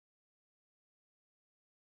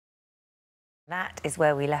That is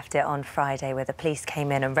where we left it on Friday, where the police came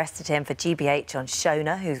in and arrested him for GBH on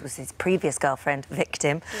Shona, who was his previous girlfriend,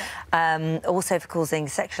 victim. Yeah. Also for causing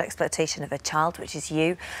sexual exploitation of a child, which is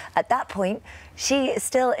you. At that point, she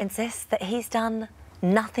still insists that he's done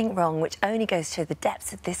nothing wrong, which only goes to the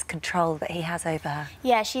depths of this control that he has over her.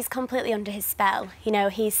 Yeah, she's completely under his spell. You know,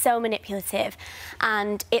 he's so manipulative,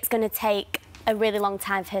 and it's going to take a really long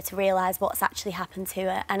time for her to realise what's actually happened to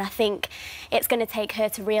her, and I think it's going to take her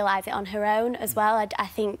to realise it on her own as well. I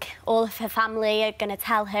think all of her family are going to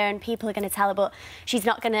tell her and people are going to tell her, but she's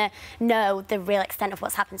not going to know the real extent of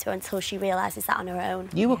what's happened to her until she realises that on her own.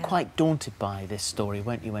 You were quite daunted by this story,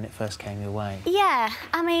 weren't you, when it first came your way? Yeah,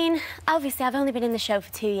 I mean, obviously I've only been in the show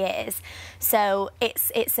for 2 years, so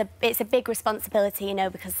it's a big responsibility, you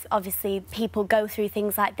know, because obviously people go through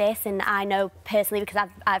things like this, and I know personally because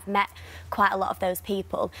I've met quite a lot of those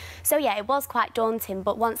people. So yeah, it was quite daunting,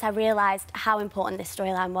 but once I realised how important this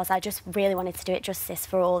storyline was, I just really wanted to do it justice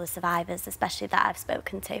for all the survivors, especially that I've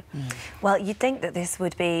spoken to. Well, you'd think that this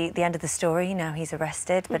would be the end of the story, now he's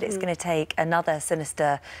arrested, but it's going to take another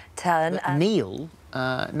sinister turn. Neil,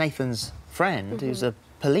 Nathan's friend, who's a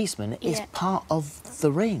policeman, is part of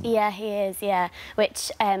the ring. Yeah, he is, yeah,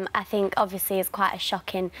 which I think obviously is quite a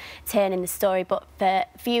shocking turn in the story, but for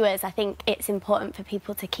viewers I think it's important for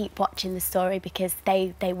people to keep watching the story because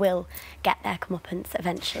they will get their comeuppance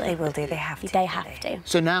eventually. They will do, they have to. They have to.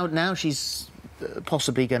 So now she's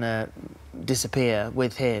possibly going to disappear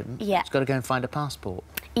with him. Yeah. She's got to go and find a passport.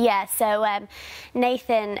 Yeah, so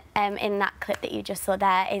Nathan, in that clip that you just saw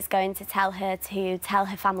there, is going to tell her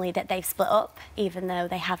family that they've split up, even though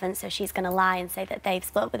they haven't, so she's going to lie and say that they've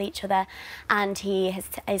split up with each other, and he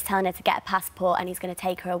is telling her to get a passport and he's going to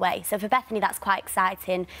take her away. So for Bethany, that's quite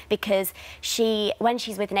exciting because when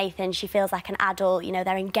she's with Nathan, she feels like an adult, you know,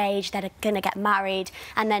 they're engaged, they're going to get married,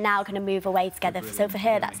 and they're now going to move away together. So for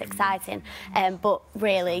her, that's exciting. But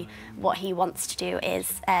really, what he wants to do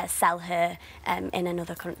is sell her in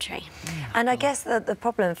another country. And I guess the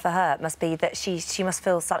problem for her must be that she must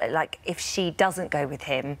feel slightly like if she doesn't go with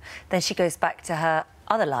him, then she goes back to her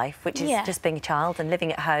other life, which is just being a child and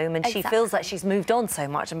living at home, and she feels like she's moved on so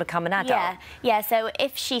much and become an adult. Yeah, so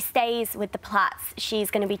if she stays with the Platts,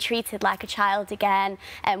 she's going to be treated like a child again,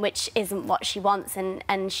 which isn't what she wants,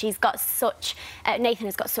 and she's got such... Nathan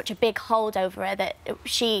has got such a big hold over her that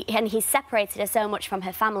he's separated her so much from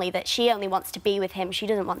her family that she only wants to be with him. She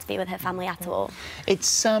doesn't want to be with her family at all.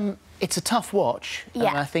 It's a tough watch.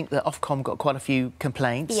 Yeah. I think that Ofcom got quite a few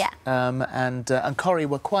complaints. Yeah. And Corrie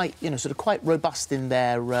were quite, you know, sort of quite robust in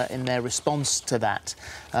their response to that.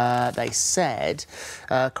 They said,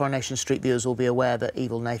 Coronation Street viewers will be aware that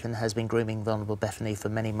evil Nathan has been grooming vulnerable Bethany for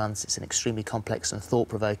many months. It's an extremely complex and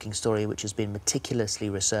thought-provoking story which has been meticulously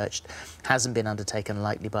researched, hasn't been undertaken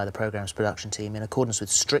lightly by the programme's production team. In accordance with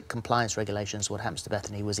strict compliance regulations, what happens to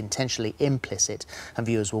Bethany was intentionally implicit, and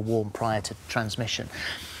viewers were warned prior to transmission.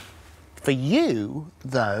 For you,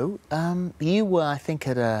 though, you were, I think,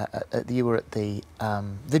 at the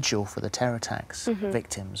vigil for the terror attacks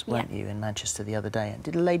victims, weren't you, in Manchester the other day? And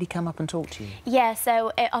did a lady come up and talk to you? Yeah,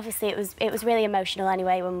 so obviously it was really emotional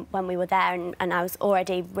anyway when we were there, and I was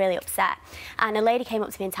already really upset. And a lady came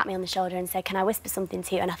up to me and tapped me on the shoulder and said, "Can I whisper something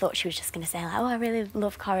to you?" And I thought she was just going to say, like, "Oh, I really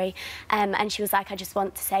love Corrie." And she was like, "I just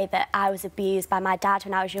want to say that I was abused by my dad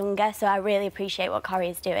when I was younger, so I really appreciate what Corrie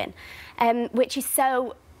is doing," which is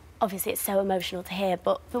so... Obviously, it's so emotional to hear,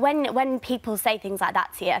 but when people say things like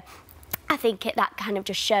that to you, I think that kind of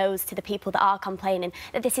just shows to the people that are complaining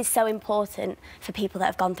that this is so important for people that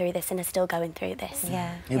have gone through this and are still going through this.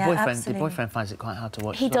 Yeah, Your boyfriend finds it quite hard to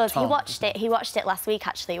watch. He does. He watched it. He watched it last week,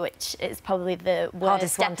 actually, which is probably the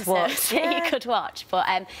worst episode that you could watch.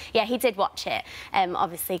 But yeah, he did watch it.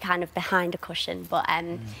 Obviously, kind of behind a cushion. But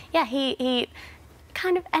yeah, he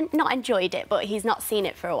kind of not enjoyed it, but he's not seen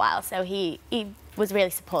it for a while, so he was really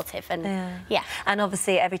supportive. And yeah. And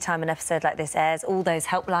obviously every time an episode like this airs, all those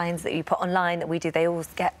helplines that you put online that we do, they always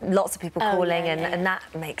get lots of people calling, and that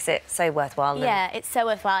makes it so worthwhile. Yeah, it's so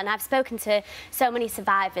worthwhile, and I've spoken to so many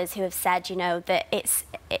survivors who have said, you know, that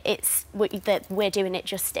that we're doing it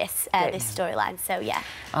justice, this storyline. So yeah.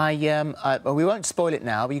 Well, we won't spoil it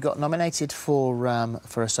now, but you got nominated for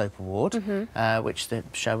a soap award, which the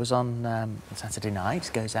show was on Saturday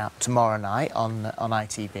night. Goes out tomorrow night on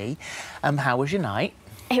ITV. How was your night?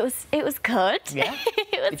 It was good. Yeah?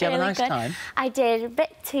 It was did you have a nice time? I did. A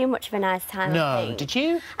bit too much of a nice time, No, I think. Did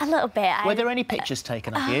you? A little bit. Were there any pictures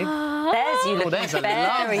taken of you? There's you. There's a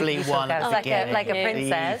lovely one at the beginning. Like a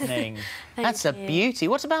princess. Evening. That's a beauty.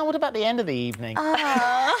 What about the end of the evening?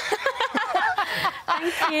 Oh.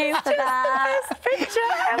 Thank you for that.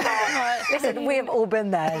 Listen, we have all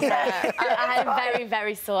been there. So. Yeah, I had a very,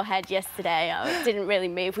 very sore head yesterday. I didn't really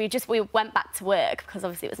move. We went back to work because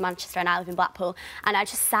obviously it was Manchester and I live in Blackpool, and I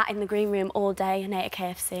just sat in the green room all day and ate a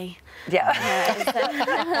KFC. Yeah.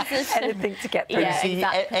 Anything to get through. Yeah,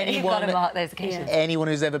 exactly. You've got to mark those occasions. Anyone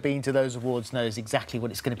who's ever been to those awards knows exactly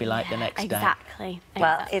what it's going to be like the next day. Exactly.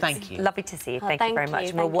 Well, it's Thank you. lovely to see you. Thank you very much.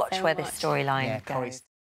 And we'll watch where this storyline goes.